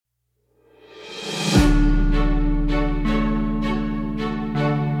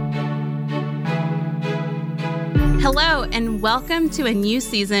Hello, and welcome to a new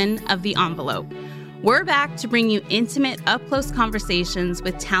season of The Envelope. We're back to bring you intimate, up-close conversations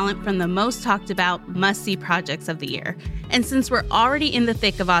with talent from the most talked about, must-see projects of the year. And since we're already in the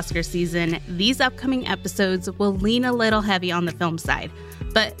thick of Oscar season, these upcoming episodes will lean a little heavy on the film side.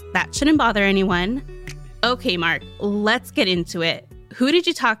 But that shouldn't bother anyone. Okay, Mark, let's get into it. Who did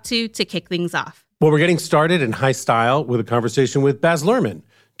you talk to kick things off? Well, we're getting started in high style with a conversation with Baz Luhrmann,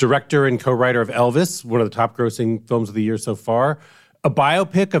 director and co-writer of Elvis, one of the top-grossing films of the year so far. A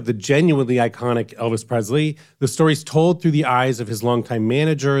biopic of the genuinely iconic Elvis Presley. The story's told through the eyes of his longtime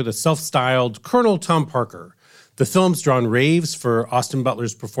manager, the self-styled Colonel Tom Parker. The film's drawn raves for Austin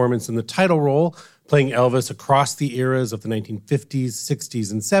Butler's performance in the title role, playing Elvis across the eras of the 1950s,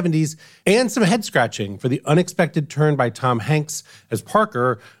 60s, and 70s, and some head-scratching for the unexpected turn by Tom Hanks as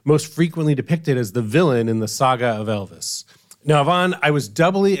Parker, most frequently depicted as the villain in the saga of Elvis. Now, Yvonne, I was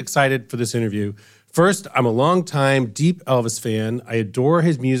doubly excited for this interview. First, I'm a longtime, deep Elvis fan. I adore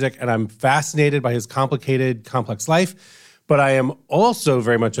his music, and I'm fascinated by his complicated, complex life. But I am also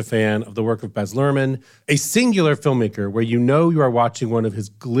very much a fan of the work of Baz Luhrmann, a singular filmmaker where you know you are watching one of his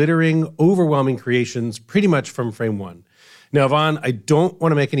glittering, overwhelming creations pretty much from frame one. Now, Yvonne, I don't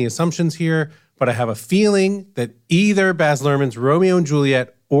want to make any assumptions here, but I have a feeling that either Baz Luhrmann's Romeo and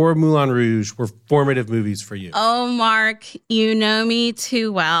Juliet or Moulin Rouge were formative movies for you. Oh, Mark, you know me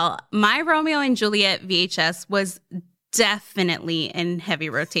too well. My Romeo and Juliet VHS was definitely in heavy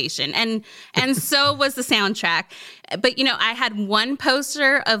rotation. And so was the soundtrack. But, you know, I had one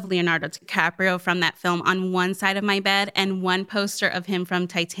poster of Leonardo DiCaprio from that film on one side of my bed and one poster of him from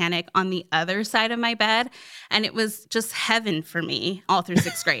Titanic on the other side of my bed. And it was just heaven for me all through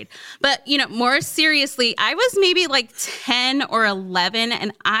sixth grade. But, you know, more seriously, I was maybe like 10 or 11,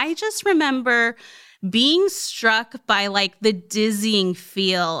 and I just remember being struck by like the dizzying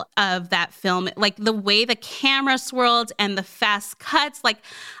feel of that film, like the way the camera swirled and the fast cuts, like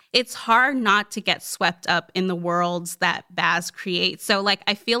it's hard not to get swept up in the worlds that Baz creates. So like,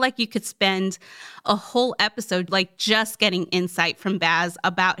 I feel like you could spend a whole episode like just getting insight from Baz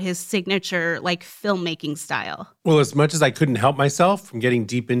about his signature like filmmaking style. Well, as much as I couldn't help myself from getting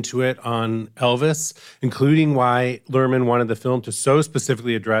deep into it on Elvis, including why Luhrmann wanted the film to so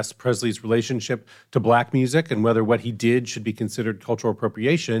specifically address Presley's relationship to black music and whether what he did should be considered cultural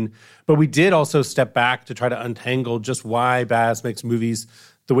appropriation. But we did also step back to try to untangle just why Baz makes movies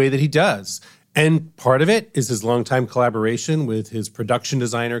the way that he does. And part of it is his longtime collaboration with his production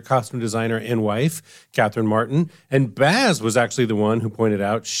designer, costume designer, and wife, Catherine Martin. And Baz was actually the one who pointed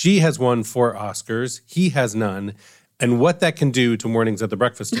out she has won 4 Oscars, he has none, and what that can do to mornings at the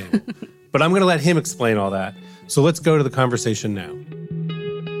breakfast table. But I'm going to let him explain all that. So let's go to the conversation now.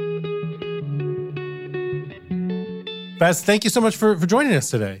 Baz, thank you so much for joining us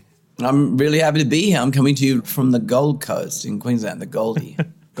today. I'm really happy to be here. I'm coming to you from the Gold Coast in Queensland, the Goldie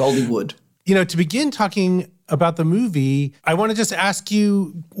Wood. You know, to begin talking about the movie, I want to just ask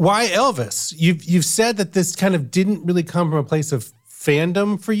you, why Elvis? You've said that this kind of didn't really come from a place of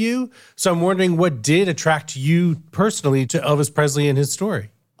fandom for you. So I'm wondering what did attract you personally to Elvis Presley and his story?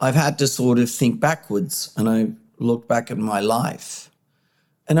 I've had to sort of think backwards, and I looked back at my life.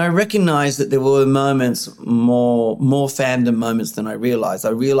 And I recognized that there were moments, more fandom moments than I realized. I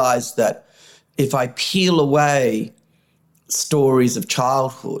realized that if I peel away stories of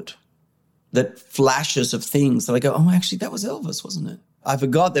childhood, that flashes of things that I go, oh, actually, that was Elvis, wasn't it? I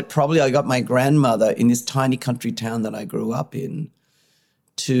forgot that probably I got my grandmother in this tiny country town that I grew up in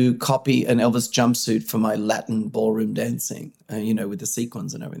to copy an Elvis jumpsuit for my Latin ballroom dancing, with the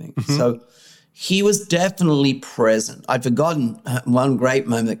sequins and everything. Mm-hmm. So he was definitely present. I'd forgotten one great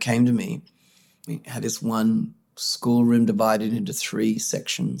moment that came to me. We had this one schoolroom divided into 3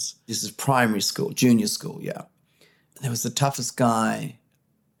 sections. This is primary school, junior school, yeah. And there was the toughest guy,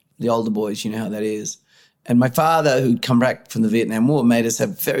 the older boys, you know how that is. And my father, who'd come back from the Vietnam War, made us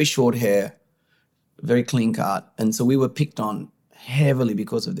have very short hair, very clean cut. And so we were picked on heavily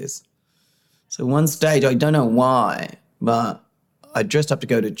because of this. So one stage, I don't know why, but I dressed up to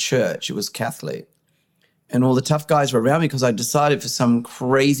go to church. It was Catholic. And all the tough guys were around me because I decided for some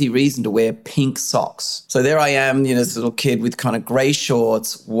crazy reason to wear pink socks. So there I am, this little kid with kind of gray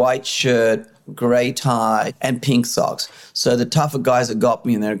shorts, white shirt, gray tie, and pink socks. So the tougher guys that got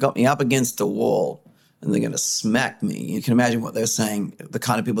me in there got me up against the wall, and they're going to smack me. You can imagine what they're saying, the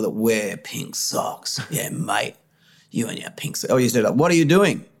kind of people that wear pink socks. Yeah, mate, you and your pink socks. Oh, you said, what are you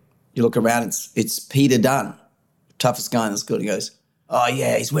doing? You look around, it's Peter Dunn, toughest guy in the school. He goes, oh,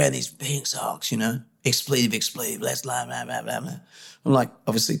 yeah, he's wearing these pink socks, expletive, let's blah, blah, blah, blah, blah. I'm like,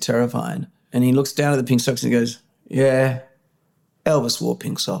 obviously terrified. And he looks down at the pink socks and he goes, yeah, Elvis wore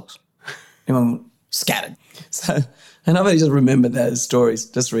pink socks. And scattered. So, and I've only just remembered those stories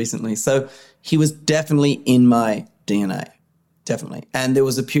just recently. So he was definitely in my DNA, definitely. And there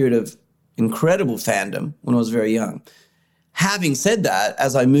was a period of incredible fandom when I was very young. Having said that,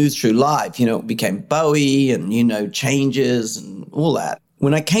 as I moved through life, it became Bowie and, changes and all that.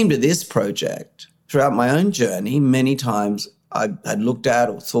 When I came to this project, throughout my own journey, many times I had looked at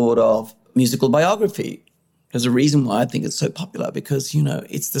or thought of musical biography. There's a reason why I think it's so popular because,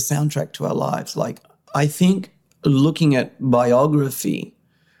 it's the soundtrack to our lives. Like, I think looking at biography,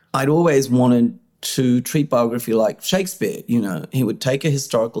 I'd always wanted to treat biography like Shakespeare. He would take a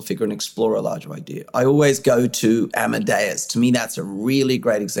historical figure and explore a larger idea. I always go to Amadeus. To me, that's a really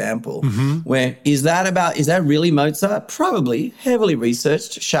great example. Where is that really Mozart? Probably heavily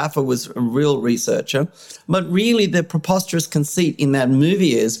researched. Schaffer was a real researcher. But really the preposterous conceit in that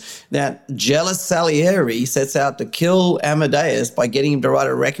movie is that jealous Salieri sets out to kill Amadeus by getting him to write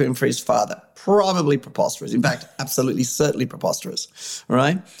a requiem for his father. Probably preposterous. In fact, absolutely, certainly preposterous,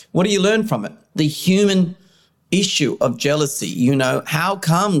 right? What do you learn from it? The human issue of jealousy. How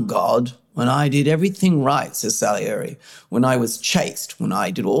come, God, when I did everything right, says Salieri, when I was chaste, when I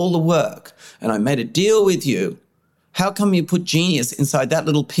did all the work and I made a deal with you, how come you put genius inside that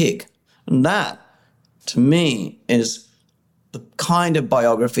little pig? And that, to me, is the kind of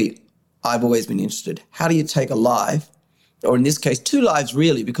biography I've always been interested in. How do you take a life, or in this case, two lives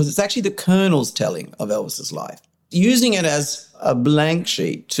really, because it's actually the Colonel's telling of Elvis's life, using it as a blank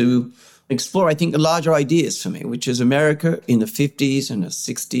sheet to explore, I think, the larger ideas for me, which is America in the 50s and the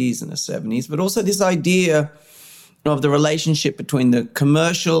 60s and the 70s, but also this idea of the relationship between the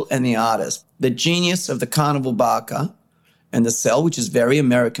commercial and the artist, the genius of the carnival barker and the cell, which is very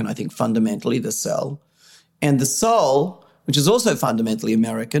American, I think, fundamentally, the cell, and the soul, which is also fundamentally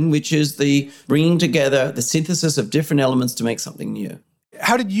American, which is the bringing together, the synthesis of different elements to make something new.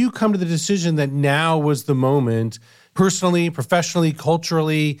 How did you come to the decision that now was the moment, personally, professionally,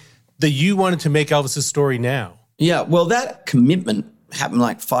 culturally, that you wanted to make Elvis's story now? Yeah, well, that commitment happened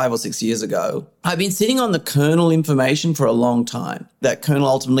like 5 or 6 years ago. I've been sitting on the Colonel information for a long time. That Colonel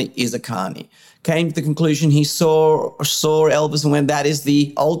ultimately is a carny. Came to the conclusion he saw Elvis and went, that is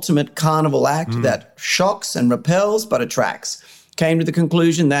the ultimate carnival act that shocks and repels but attracts. Came to the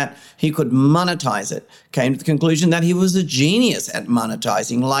conclusion that he could monetize it. Came to the conclusion that he was a genius at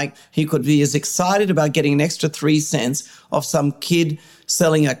monetizing, like he could be as excited about getting an extra 3 cents off some kid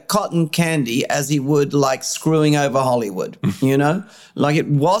selling a cotton candy as he would like screwing over Hollywood, Like it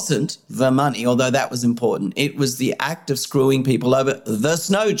wasn't the money, although that was important. It was the act of screwing people over, the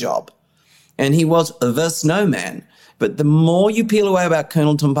snow job. And he was the snowman. But the more you peel away about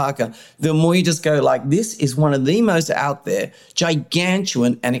Colonel Tom Parker, the more you just go like, this is one of the most out there,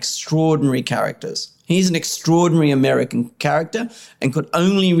 gigantuan and extraordinary characters. He's an extraordinary American character and could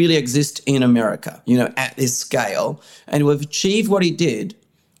only really exist in America, at this scale. And to have achieved what he did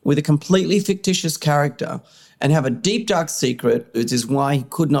with a completely fictitious character and have a deep, dark secret, which is why he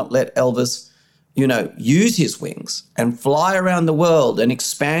could not let Elvis, use his wings and fly around the world and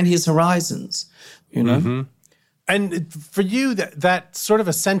expand his horizons, And for you, that sort of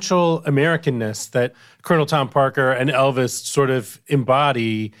essential Americanness that Colonel Tom Parker and Elvis sort of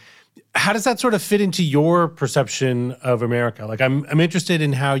embody, how does that sort of fit into your perception of America? Like, I'm interested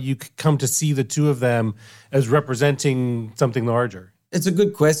in how you come to see the two of them as representing something larger. It's a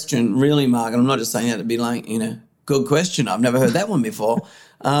good question, really, Mark. And I'm not just saying that to be like, good question. I've never heard that one before.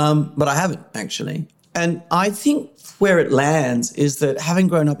 But I haven't, actually. And I think where it lands is that having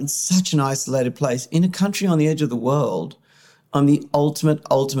grown up in such an isolated place, in a country on the edge of the world, I'm the ultimate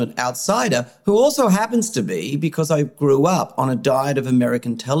outsider who also happens to be, because I grew up on a diet of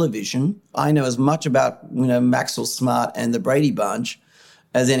American television. I know as much about, Maxwell Smart and the Brady Bunch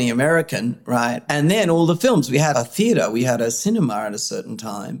as any American, right? And then all the films. We had a theater, we had a cinema at a certain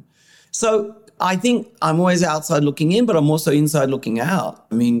time. So I think I'm always outside looking in, but I'm also inside looking out.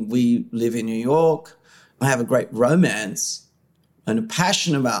 I mean, we live in New York. I have a great romance and a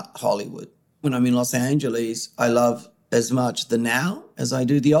passion about Hollywood. When I'm in Los Angeles, I love as much the now as I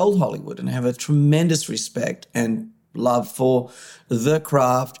do the old Hollywood, and I have a tremendous respect and love for the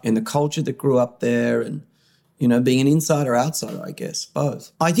craft and the culture that grew up there, and being an insider outsider, I guess,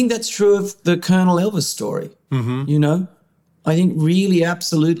 both. I think that's true of the Colonel Elvis story. I think really,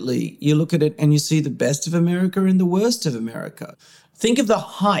 absolutely, you look at it and you see the best of America and the worst of America. Think of the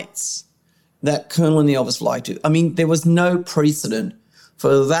heights that Colonel and the Elvis fly to. I mean, there was no precedent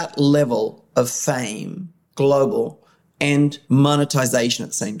for that level of fame, global, and monetization at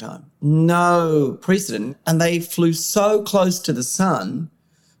the same time. No precedent. And they flew so close to the sun,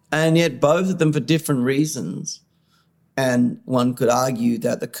 and yet both of them for different reasons. And one could argue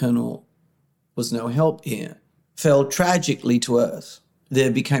that the Colonel was no help here, fell tragically to earth.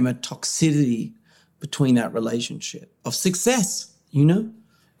 There became a toxicity between that relationship of success, you know?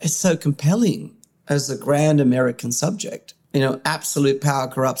 It's so compelling as a grand American subject. You know, absolute power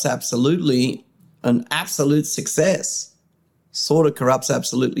corrupts absolutely, and absolute success sort of corrupts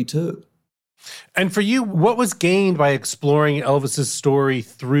absolutely too. And for you, what was gained by exploring Elvis's story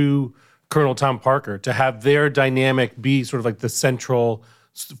through Colonel Tom Parker to have their dynamic be sort of like the central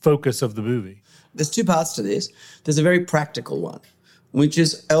focus of the movie? There's two parts to this. There's a very practical one, which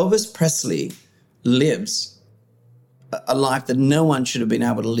is Elvis Presley lives a life that no one should have been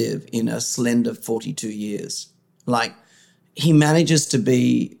able to live in a slender 42 years. Like, he manages to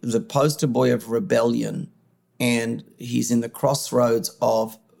be the poster boy of rebellion, and he's in the crossroads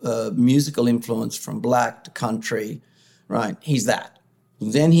of musical influence from black to country, right? He's that.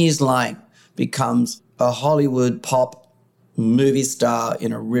 Then he's like, becomes a Hollywood pop movie star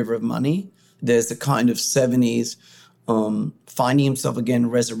in a river of money. There's the kind of 70s finding himself again,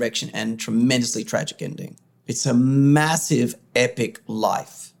 resurrection, and tremendously tragic ending. It's a massive, epic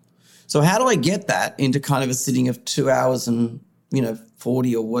life. So how do I get that into kind of a sitting of 2 hours and,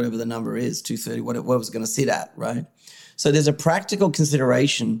 40 or whatever the number is, 230, whatever I was going to sit at, right? So there's a practical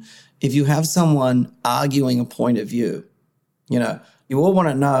consideration. If you have someone arguing a point of view, you all want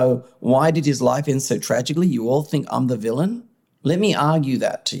to know, why did his life end so tragically? You all think I'm the villain? Let me argue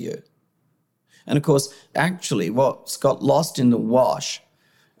that to you. And of course, actually, what's got lost in the wash,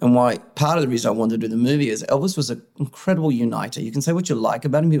 and why part of the reason I wanted to do the movie, is Elvis was an incredible uniter. You can say what you like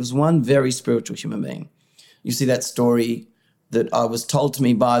about him. He was one very spiritual human being. You see that story that I was told to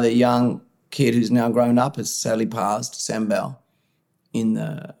me by the young kid who's now grown up, has sadly passed, Sam Bell, in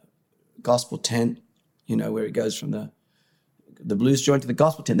the gospel tent, where he goes from the blues joint to the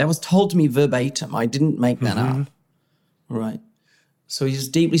gospel tent. That was told to me verbatim. I didn't make that up. Right. So he's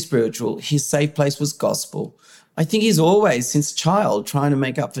deeply spiritual. His safe place was gospel. I think he's always, since child, trying to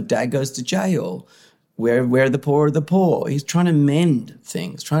make up for Dad goes to jail, where the poor are the poor. He's trying to mend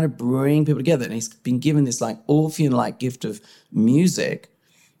things, trying to bring people together. And he's been given this like Orphean-like gift of music,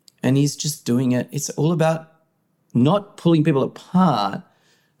 and he's just doing it. It's all about not pulling people apart.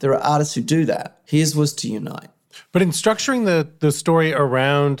 There are artists who do that. His was to unite. But in structuring the story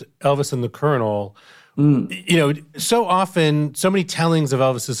around Elvis and the Colonel, so often, so many tellings of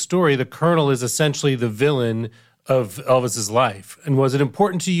Elvis's story, the Colonel is essentially the villain of Elvis's life. And was it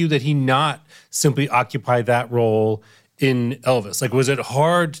important to you that he not simply occupy that role in Elvis? Like, was it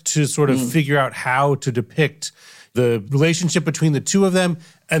hard to sort of figure out how to depict the relationship between the two of them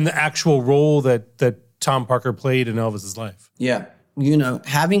and the actual role that Tom Parker played in Elvis's life? Yeah.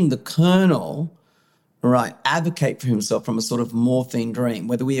 Having the Colonel, right, advocate for himself from a sort of morphine dream,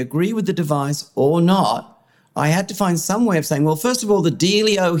 whether we agree with the device or not, I had to find some way of saying, well, first of all, the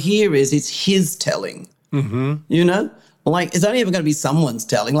dealio here is it's his telling, Like, it's only ever going to be someone's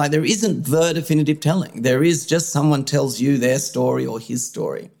telling. Like, there isn't the definitive telling. There is just someone tells you their story or his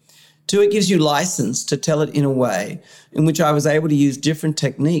story. Two, it gives you license to tell it in a way in which I was able to use different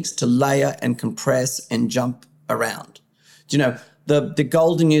techniques to layer and compress and jump around. The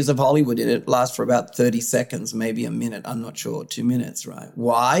golden years of Hollywood in it last for about 30 seconds, maybe a minute, I'm not sure, 2 minutes, right?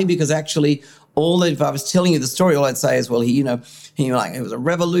 Why? Because actually, if I was telling you the story, all I'd say is, well, it was a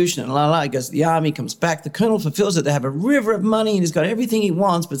revolution and he goes to the army, comes back, the Colonel fulfills it, they have a river of money and he's got everything he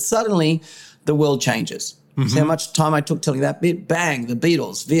wants, but suddenly the world changes. See how much time I took telling that bit? Bang, the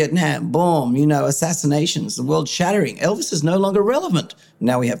Beatles, Vietnam, boom, assassinations, the world shattering. Elvis is no longer relevant.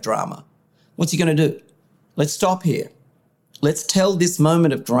 Now we have drama. What's he going to do? Let's stop here. Let's tell this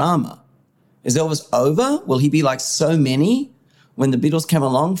moment of drama. Is Elvis over? Will he be like so many when the Beatles came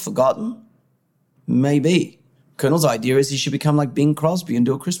along, forgotten? Maybe. Colonel's idea is he should become like Bing Crosby and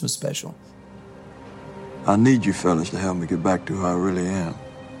do a Christmas special. I need you fellas to help me get back to who I really am.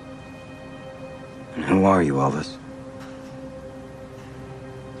 And who are you, Elvis?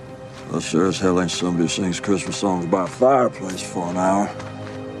 Well, sure as hell ain't somebody who sings Christmas songs by a fireplace for an hour.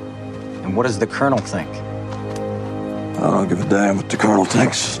 And what does the Colonel think? I don't give a damn what the Colonel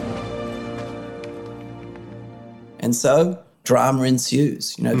thinks. And so drama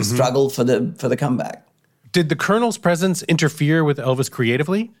ensues, the struggle for the comeback. Did the Colonel's presence interfere with Elvis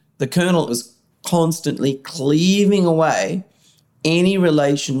creatively? The Colonel was constantly cleaving away any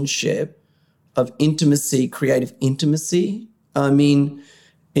relationship of intimacy, creative intimacy. I mean,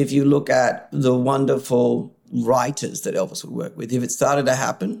 if you look at the wonderful writers that Elvis would work with, if it started to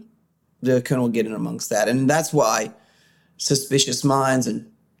happen, the Colonel would get in amongst that. And that's why Suspicious Minds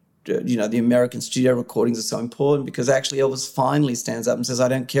and the American studio recordings are so important, because actually Elvis finally stands up and says, I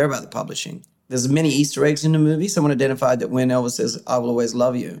don't care about the publishing. There's many Easter eggs in the movie. Someone identified that when Elvis says, I will always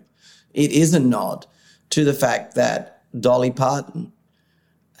love you, It is a nod to the fact that Dolly Parton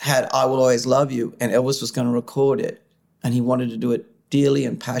had I Will Always Love You, and Elvis was going to record it, and he wanted to do it dearly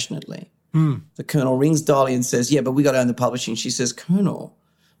and passionately. The Colonel rings Dolly and says, yeah, but we got to own the publishing. She says, Colonel,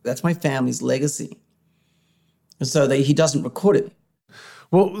 that's my family's legacy. And so he doesn't record it.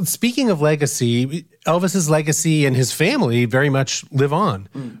 Well, speaking of legacy, Elvis's legacy and his family very much live on.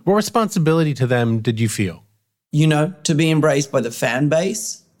 What responsibility to them did you feel? You know, to be embraced by the fan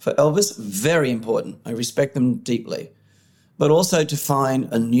base for Elvis, very important. I respect them deeply. But also to find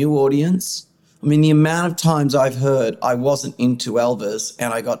a new audience. I mean, the amount of times I've heard I wasn't into Elvis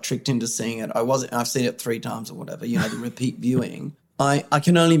and I got tricked into seeing it. I've seen it 3 times or whatever, you know, the repeat viewing. I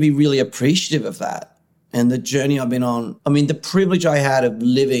can only be really appreciative of that and the journey I've been on. I mean, the privilege I had of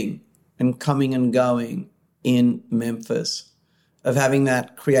living and coming and going in Memphis, of having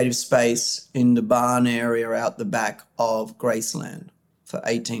that creative space in the barn area out the back of Graceland for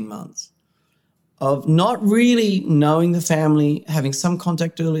 18 months, of not really knowing the family, having some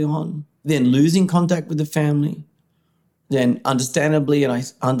contact early on, then losing contact with the family, then understandably, and I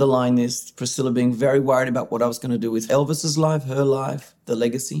underline this, Priscilla being very worried about what I was going to do with Elvis's life, her life, the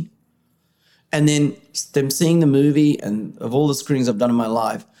legacy. And then them seeing the movie and of all the screenings I've done in my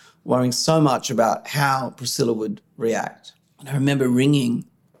life, worrying so much about how Priscilla would react. And I remember ringing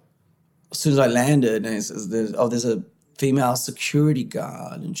as soon as I landed, and it says, there's a female security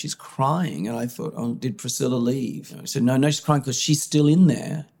guard and she's crying. And I thought, oh, did Priscilla leave? And I said, no, she's crying because she's still in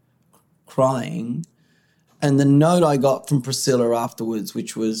there crying. And the note I got from Priscilla afterwards,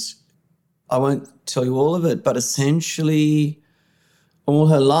 which was, I won't tell you all of it, but essentially all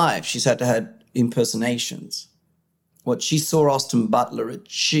her life she's had to have impersonations. What she saw Austin Butler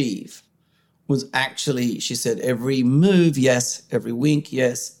achieve was actually, she said, every move, yes, every wink,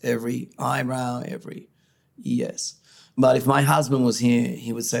 yes, every eyebrow, every yes. But if my husband was here,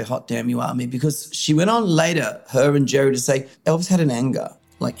 he would say, hot damn, you are me. Because she went on later, her and Jerry, to say, Elvis had an anger.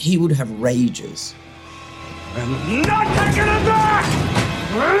 Like, he would have rages. I'm not taking it back!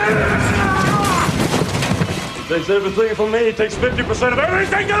 He takes everything from me. He takes 50% of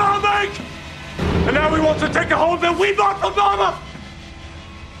everything that I'll make! And now he wants to take a home that we bought from Mama!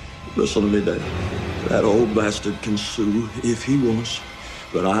 Listen to me, Dad. That old bastard can sue if he wants,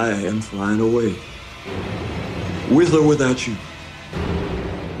 but I am flying away. With or without you.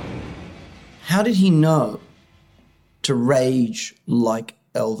 How did he know to rage like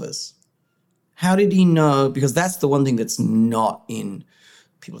Elvis? How did he know? Because that's the one thing that's not in.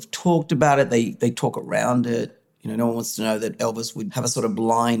 People have talked about it. They talk around it. You know, no one wants to know that Elvis would have a sort of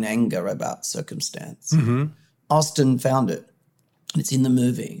blind anger about circumstance. Austin found it. It's in the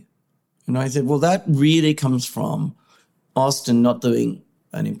movie. And I said, well, that really comes from Austin not doing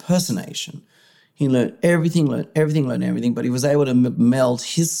an impersonation. He learned everything, but he was able to meld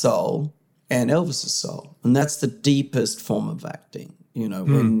his soul and Elvis's soul. And that's the deepest form of acting, you know,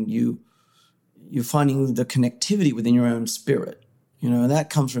 when you're finding the connectivity within your own spirit. You know, and that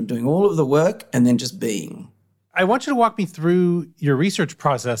comes from doing all of the work and then just being. I want you to walk me through your research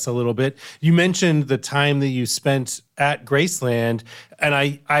process a little bit. You mentioned the time that you spent at Graceland, and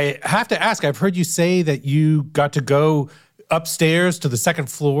I have to ask, I've heard you say that you got to go upstairs to the second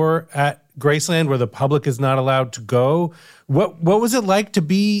floor at Graceland where the public is not allowed to go. What was it like to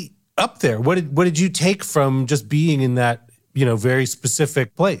be up there? What did you take from just being in that, you know, very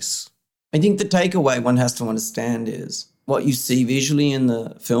specific place? I think the takeaway one has to understand is what you see visually in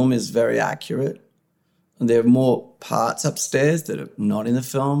the film is very accurate. There are more parts upstairs that are not in the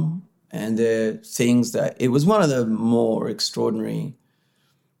film, and there are things that, it was one of the more extraordinary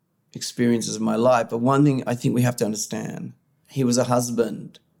experiences of my life. But one thing I think we have to understand, he was a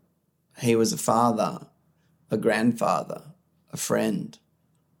husband, he was a father, a grandfather, a friend,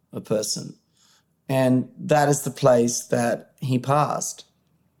 a person. And that is the place that he passed.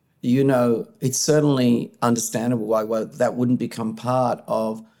 You know, it's certainly understandable why that wouldn't become part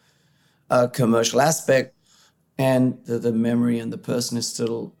of a commercial aspect, and the memory and the person is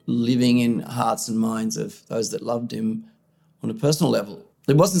still living in hearts and minds of those that loved him on a personal level.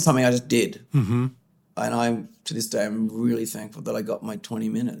 It wasn't something I just did. And to this day, I'm really thankful that I got my 20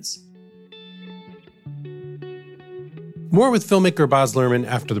 minutes. More with filmmaker Baz Luhrmann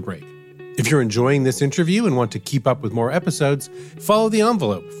after the break. If you're enjoying this interview and want to keep up with more episodes, follow The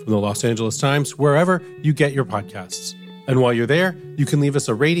Envelope from the Los Angeles Times wherever you get your podcasts. And while you're there, you can leave us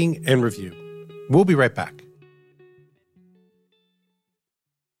a rating and review. We'll be right back.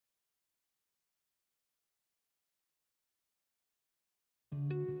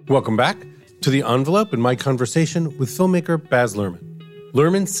 Welcome back to The Envelope and my conversation with filmmaker Baz Luhrmann.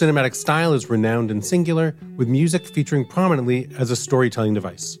 Luhrmann's cinematic style is renowned and singular, with music featuring prominently as a storytelling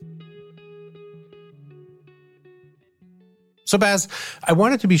device. So Baz, I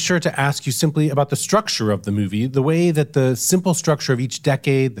wanted to be sure to ask you simply about the structure of the movie, the way that the simple structure of each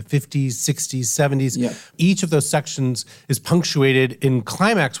decade, the 50s, 60s, 70s, each of those sections is punctuated in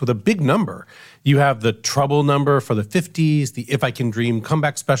climax with a big number. You have the Trouble number for the 50s, the If I Can Dream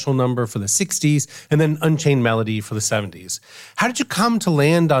comeback special number for the 60s, and then Unchained Melody for the 70s. How did you come to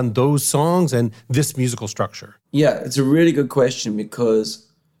land on those songs and this musical structure? Yeah, it's a really good question,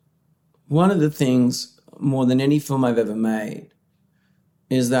 because one of the things, more than any film I've ever made,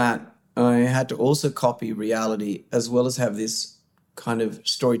 is that I had to also copy reality as well as have this kind of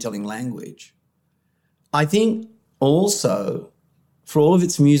storytelling language. I think also, for all of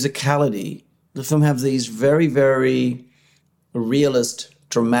its musicality, the film has these very, very realist,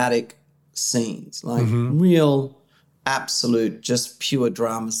 dramatic scenes, like real, absolute, just pure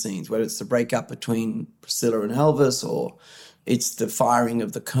drama scenes, whether it's the breakup between Priscilla and Elvis or it's the firing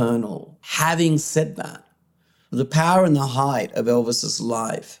of the Colonel. Having said that, the power and the height of Elvis's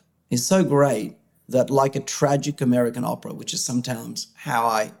life is so great that, like a tragic American opera, which is sometimes how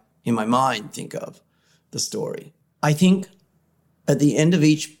I, in my mind, think of the story, I think at the end of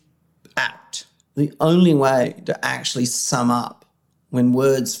each act, the only way to actually sum up when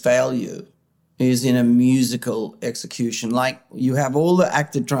words fail you is in a musical execution. Like, you have all the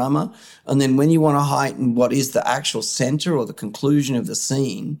acted drama, and then when you want to heighten what is the actual center or the conclusion of the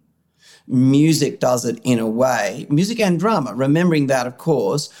scene, music does it in a way, music and drama, remembering that, of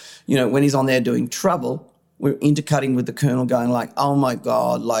course, when he's on there doing Trouble, we're intercutting with the Colonel going like, oh my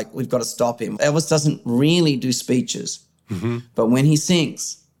God, like, we've got to stop him. Elvis doesn't really do speeches, but when he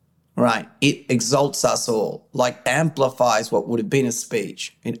sings, right, it exalts us all, like amplifies what would have been a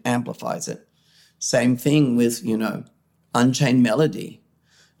speech. It amplifies it. Same thing with, Unchained Melody.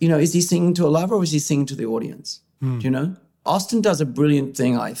 Is he singing to a lover or is he singing to the audience? Do you know? Austin does a brilliant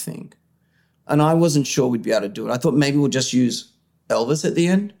thing, I think. And I wasn't sure we'd be able to do it. I thought maybe we'll just use Elvis at the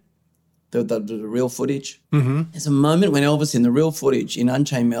end, the real footage. There's a moment when Elvis, in the real footage, in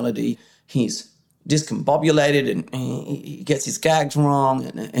Unchained Melody, he's discombobulated and he gets his gags wrong.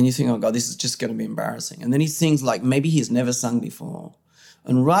 And you think, oh God, this is just going to be embarrassing. And then he sings like maybe he's never sung before.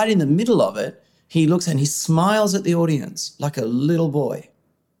 And right in the middle of it, he looks and he smiles at the audience like a little boy.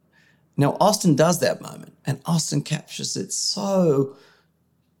 Now, Austin does that moment, and Austin captures it so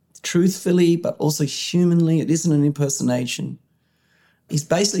truthfully, but also humanly. It isn't an impersonation. He's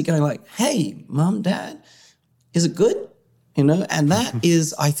basically going like, hey, Mom, Dad, is it good? And that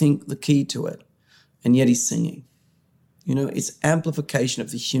is, I think, the key to it. And yet he's singing. It's amplification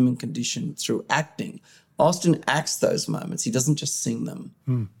of the human condition through acting. Austin acts those moments. He doesn't just sing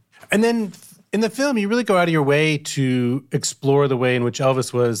them. And then in the film, you really go out of your way to explore the way in which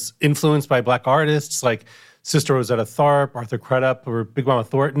Elvis was influenced by Black artists like Sister Rosetta Tharpe, Arthur Crudup, or Big Mama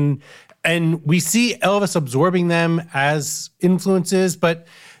Thornton. And we see Elvis absorbing them as influences, but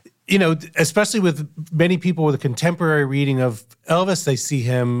especially with many people with a contemporary reading of Elvis, they see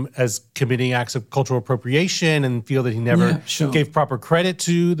him as committing acts of cultural appropriation and feel that he never gave proper credit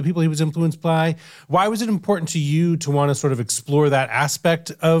to the people he was influenced by. Why was it important to you to want to sort of explore that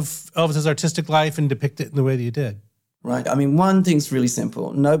aspect of Elvis's artistic life and depict it in the way that you did? Right. I mean, one thing's really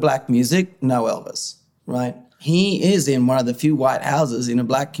simple. No black music, no Elvis, right? He is in one of the few white houses in a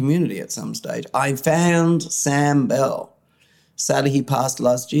black community at some stage. I found Sam Bell. Sadly, he passed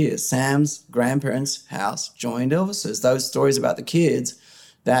last year. Sam's grandparents' house joined Elvis's. Those stories about the kids,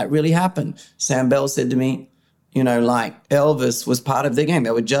 that really happened. Sam Bell said to me, like Elvis was part of their gang. They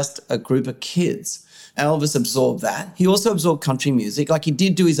were just a group of kids. Elvis absorbed that. He also absorbed country music. Like, he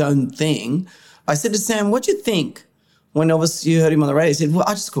did do his own thing. I said to Sam, what'd you think when Elvis, you heard him on the radio? He said, well,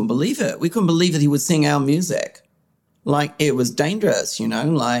 I just couldn't believe it. We couldn't believe that he would sing our music. Like, it was dangerous,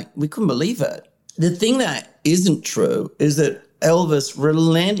 like, we couldn't believe it. The thing that isn't true is that Elvis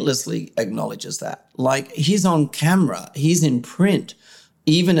relentlessly acknowledges that. Like, he's on camera, he's in print,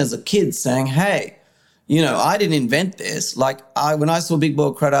 even as a kid saying, hey, I didn't invent this. Like, when I saw Big Boy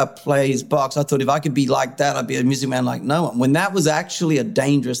Crudup play his box, I thought if I could be like that, I'd be a music man like no one, when that was actually a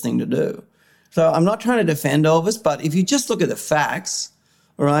dangerous thing to do. So I'm not trying to defend Elvis, but if you just look at the facts,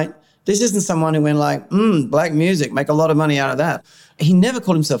 right, this isn't someone who went like, black music, make a lot of money out of that. He never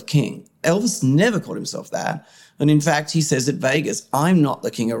called himself king. Elvis never called himself that. And in fact, he says at Vegas, I'm not the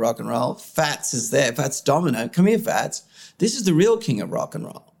king of rock and roll. Fats is there. Fats Domino. Come here, Fats. This is the real king of rock and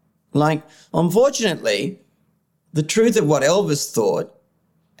roll. Like, unfortunately, the truth of what Elvis thought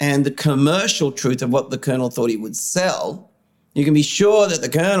and the commercial truth of what the Colonel thought he would sell, you can be sure that the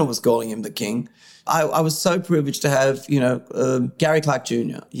Colonel was calling him the king. I was so privileged to have, Gary Clark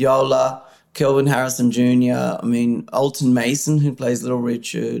Jr., Yola, Kelvin Harrison Jr., Alton Mason, who plays Little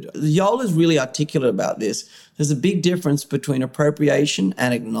Richard. Yola's really articulate about this, There's a big difference between appropriation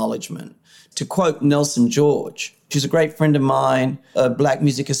and acknowledgement. To quote Nelson George, who's a great friend of mine, a black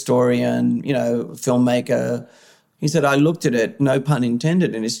music historian, filmmaker, he said, I looked at it, no pun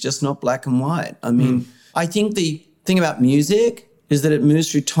intended, and it's just not black and white. I mean, I think the thing about music is that it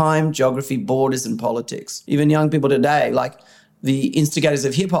moves through time, geography, borders, and politics. Even young people today, like the instigators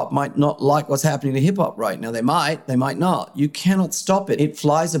of hip-hop might not like what's happening to hip-hop right now. They might not. You cannot stop it. It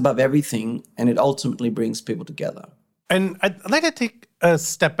flies above everything, and it ultimately brings people together. And I'd like to take a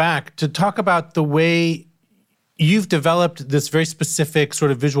step back to talk about the way you've developed this very specific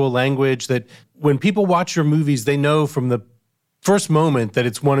sort of visual language that when people watch your movies, they know from the first moment that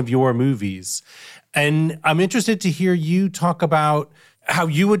it's one of your movies. And I'm interested to hear you talk about how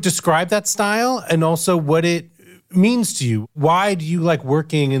you would describe that style and also what it means to you. Why do you like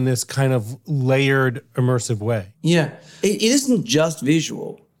working in this kind of layered, immersive way? Yeah, it isn't just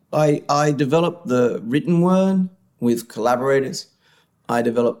visual. I developed the written word with collaborators. I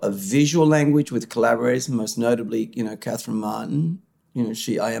developed a visual language with collaborators, most notably, Catherine Martin.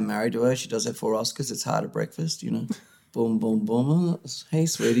 I am married to her. She does that for Oscars. It's hard at breakfast, Boom, boom, boom. Hey,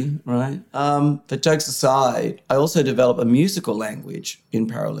 sweetie, right? But jokes aside, I also develop a musical language in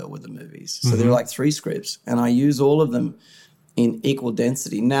parallel with the movies. So there are like 3 scripts, and I use all of them in equal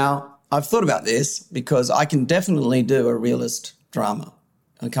density. Now, I've thought about this because I can definitely do a realist drama.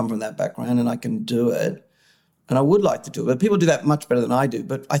 I come from that background, and I can do it. And I would like to do it, but people do that much better than I do.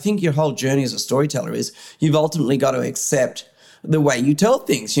 But I think your whole journey as a storyteller is you've ultimately got to accept the way you tell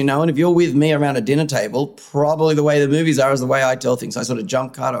things, and if you're with me around a dinner table, probably the way the movies are is the way I tell things. I sort of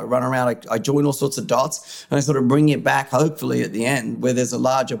jump cut, I run around, I join all sorts of dots, and I sort of bring it back, hopefully at the end, where there's a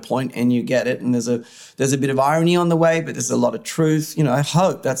larger point and you get it, and there's a bit of irony on the way, but there's a lot of truth. I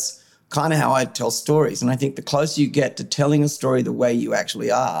hope that's kind of how I tell stories. And I think the closer you get to telling a story the way you actually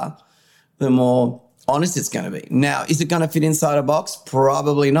are, the more honest it's going to be. Now, is it going to fit inside a box?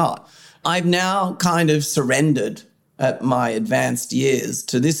 Probably not. I've now kind of surrendered at my advanced years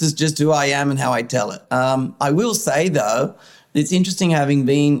to this is just who I am and how I tell it. I will say, though, it's interesting having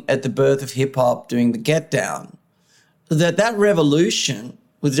been at the birth of hip-hop doing the Get Down, that revolution,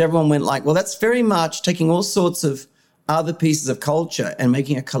 which everyone went like, well, that's very much taking all sorts of other pieces of culture and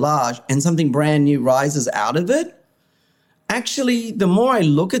making a collage and something brand new rises out of it. Actually, the more I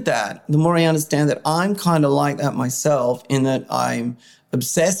look at that, the more I understand that I'm kind of like that myself in that I'm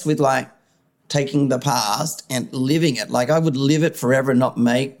obsessed with taking the past and living it. I would live it forever and not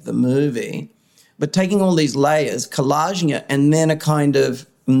make the movie. But taking all these layers, collaging it, and then a kind of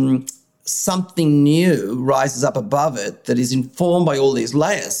something new rises up above it that is informed by all these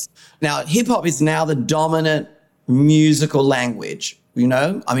layers. Now, hip-hop is now the dominant musical language,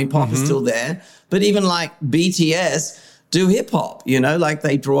 pop is still there. But even BTS do hip-hop,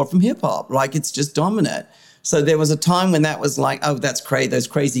 they draw from hip-hop. It's just dominant. So there was a time when that was that's crazy, those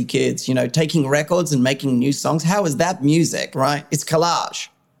crazy kids, taking records and making new songs. How is that music, right? It's collage.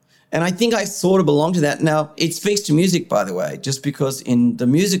 And I think I sort of belong to that. Now, it speaks to music, by the way, just because in the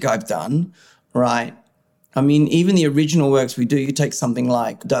music I've done, right, I mean, even the original works we do, you take something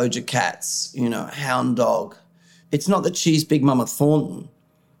like Doja Cat's, Hound Dog. It's not that she's Big Mama Thornton.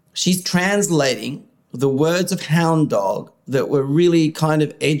 She's translating the words of Hound Dog that were really kind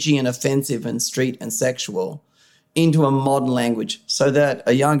of edgy and offensive and street and sexual into a modern language so that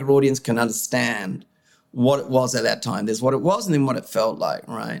a younger audience can understand what it was at that time. There's what it was and then what it felt like,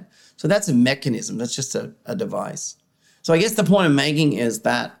 right? So that's a mechanism. That's just a device. So I guess the point I'm making is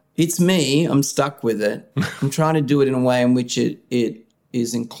that it's me. I'm stuck with it. I'm trying to do it in a way in which it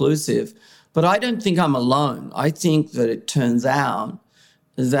is inclusive. But I don't think I'm alone. I think that it turns out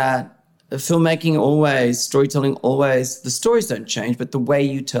that filmmaking always, storytelling always, the stories don't change, but the way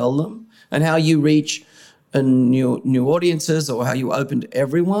you tell them and how you reach new audiences or how you open to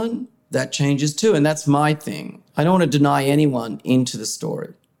everyone, that changes too. And that's my thing. I don't want to deny anyone into the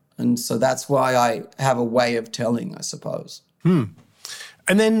story. And so that's why I have a way of telling, I suppose. And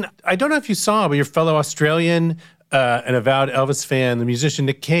then I don't know if you saw, but your fellow Australian, an avowed Elvis fan, the musician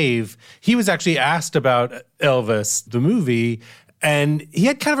Nick Cave, he was actually asked about Elvis, the movie, and he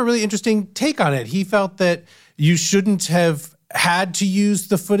had kind of a really interesting take on it. He felt that you shouldn't have had to use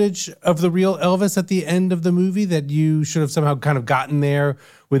the footage of the real Elvis at the end of the movie, that you should have somehow kind of gotten there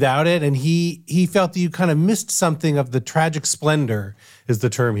without it. And he felt that you kind of missed something of the tragic splendor, is the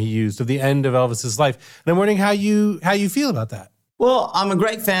term he used, of the end of Elvis's life. And I'm wondering how you feel about that. Well, I'm a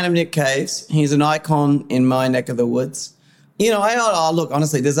great fan of Nick Cave's. He's an icon in my neck of the woods. Look,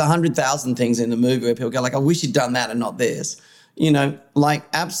 honestly, there's 100,000 things in the movie where people go I wish he'd done that and not this.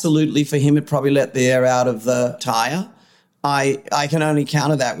 Absolutely for him, it probably let the air out of the tire. I can only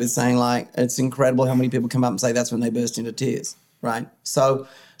counter that with saying, like, it's incredible how many people come up and say that's when they burst into tears, right? So,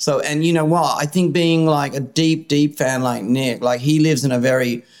 and you know what? I think being like a deep, deep fan like Nick, like he lives in a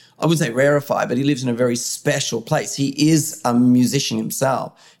very, I would say rarefied, but he lives in a very special place. He is a musician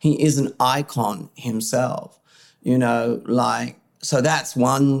himself. He is an icon himself, you know, like, so that's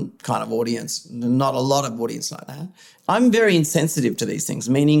one kind of audience, not a lot of audience like that. I'm very insensitive to these things,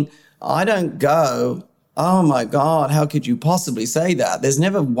 meaning I don't go, oh my God, how could you possibly say that? There's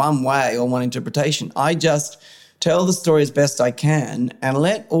never one way or one interpretation. I just tell the story as best I can and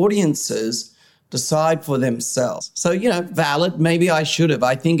let audiences decide for themselves. So, you know, valid, maybe I should have.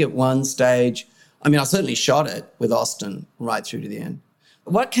 I think at one stage, I mean, I certainly shot it with Austin right through to the end.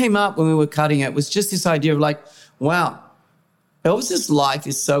 What came up when we were cutting it was just this idea of like, wow, Elvis's life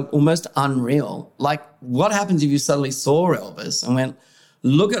is so almost unreal. Like, what happens if you suddenly saw Elvis and went,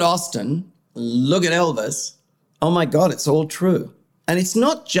 look at Austin, look at Elvis. Oh my God, it's all true. And it's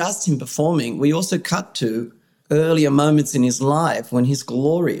not just him performing. We also cut to earlier moments in his life when he's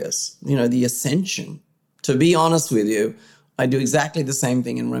glorious, you know, the ascension. To be honest with you, I do exactly the same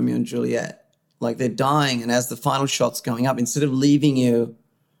thing in Romeo and Juliet. Like they're dying, and as the final shot's going up, instead of leaving you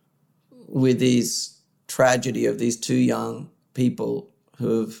with this tragedy of these two young people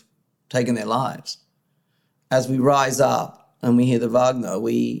who have taken their lives, as we rise up and we hear the Wagner,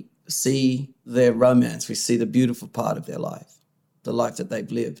 we see their romance, we see the beautiful part of their life, the life that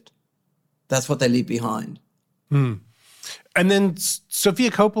they've lived. That's what they leave behind. And then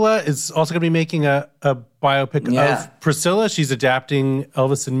Sofia Coppola is also going to be making a biopic of Priscilla. She's adapting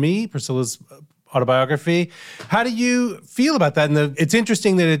Elvis and Me, Priscilla's autobiography. How do you feel about that? And it's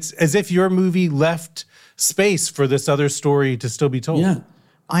interesting that it's as if your movie left space for this other story to still be told. Yeah.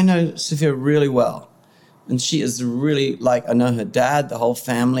 I know Sofia really well. And she is really, like, I know her dad, the whole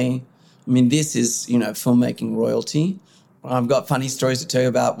family. I mean, this is, you know, filmmaking royalty. I've got funny stories to tell you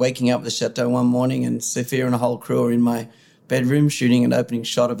about waking up at the chateau one morning and Sofia and a whole crew are in my bedroom shooting an opening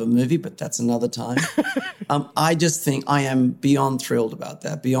shot of a movie, but that's another time. I just think I am beyond thrilled about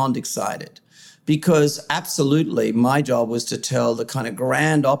that, beyond excited. Because absolutely my job was to tell the kind of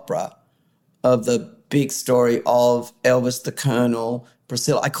grand opera of the big story of Elvis, the Colonel,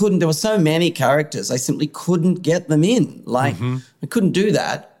 Priscilla. There were so many characters, I simply couldn't get them in. Like, I couldn't do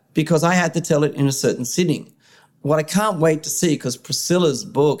that because I had to tell it in a certain sitting. What I can't wait to see, because Priscilla's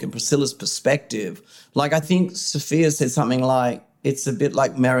book and Priscilla's perspective, like I think Sophia said something like, it's a bit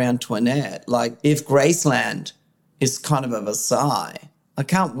like Marie Antoinette. Like if Graceland is kind of a Versailles, I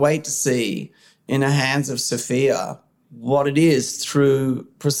can't wait to see in the hands of Sophia what it is through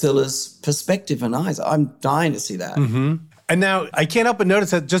Priscilla's perspective and eyes. I'm dying to see that. And now I can't help but notice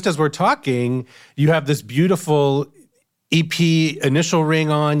that just as we're talking, you have this beautiful EP initial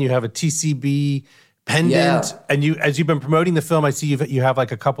ring on, you have a TCB pendant, and you, as you've been promoting the film, I see you have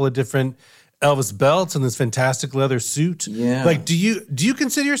like a couple of different Elvis belts and this fantastic leather suit. Yeah. Like, do you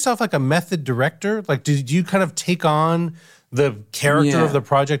consider yourself like a method director? Like, did you kind of take on the character of the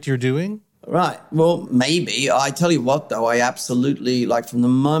project you're doing? Right. Well, maybe. I tell you what, though, I absolutely, like from the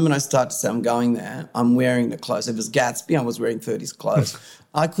moment I start to say I'm going there, I'm wearing the clothes. If it was Gatsby, I was wearing 30s clothes.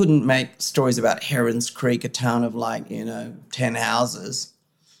 I couldn't make stories about Herons Creek, a town of 10 houses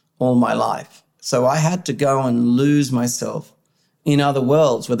all my life. So I had to go and lose myself in other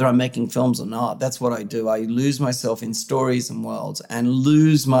worlds, whether I'm making films or not. That's what I do. I lose myself in stories and worlds, and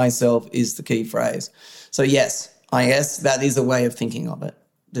lose myself is the key phrase. So yes, I guess that is a way of thinking of it.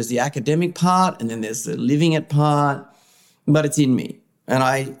 There's the academic part and then there's the living it part, but it's in me. And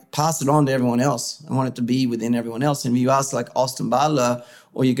I pass it on to everyone else. I want it to be within everyone else. And if you ask like Austin Butler,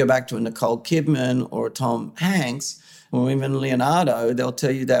 or you go back to a Nicole Kidman or a Tom Hanks, or even Leonardo, they'll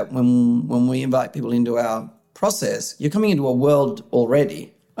tell you that when we invite people into our process, you're coming into a world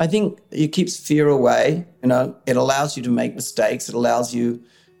already. I think it keeps fear away. You know, it allows you to make mistakes. It allows you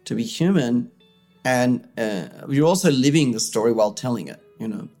to be human. And you're also living the story while telling it, you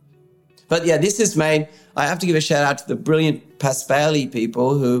know. But yeah, this is made, I have to give a shout out to the brilliant Paspali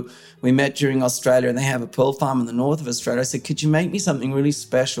people who we met during Australia, and they have a pearl farm in the north of Australia. I said, could you make me something really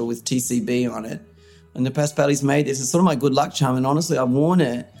special with TCB on it? And the Paspalis made this. It's sort of my good luck charm. And honestly, I've worn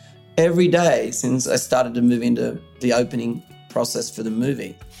it every day since I started to move into the opening process for the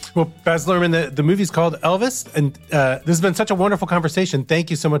movie. Well, Baz Luhrmann, the movie's called Elvis, and this has been such a wonderful conversation. Thank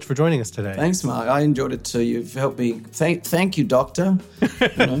you so much for joining us today. Thanks, Mark. I enjoyed it too. You've helped me. Thank you, doctor. You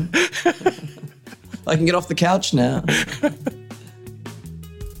know? I can get off the couch now.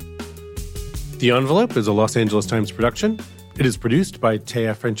 The Envelope is a Los Angeles Times production. It is produced by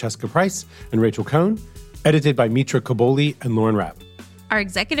Taya Francesca Price and Rachel Cohn, edited by Mitra Kaboli and Lauren Rapp. Our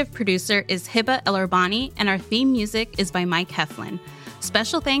executive producer is Hiba El-Urbani, and our theme music is by Mike Heflin.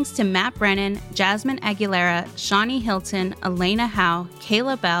 Special thanks to Matt Brennan, Jasmine Aguilera, Shawnee Hilton, Elena Howe,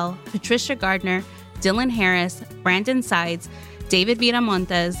 Kayla Bell, Patricia Gardner, Dylan Harris, Brandon Sides, David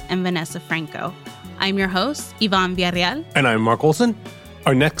Viramontes, and Vanessa Franco. I'm your host, Yvonne Villarreal. And I'm Mark Olson.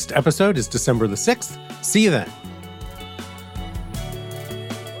 Our next episode is December the 6th. See you then.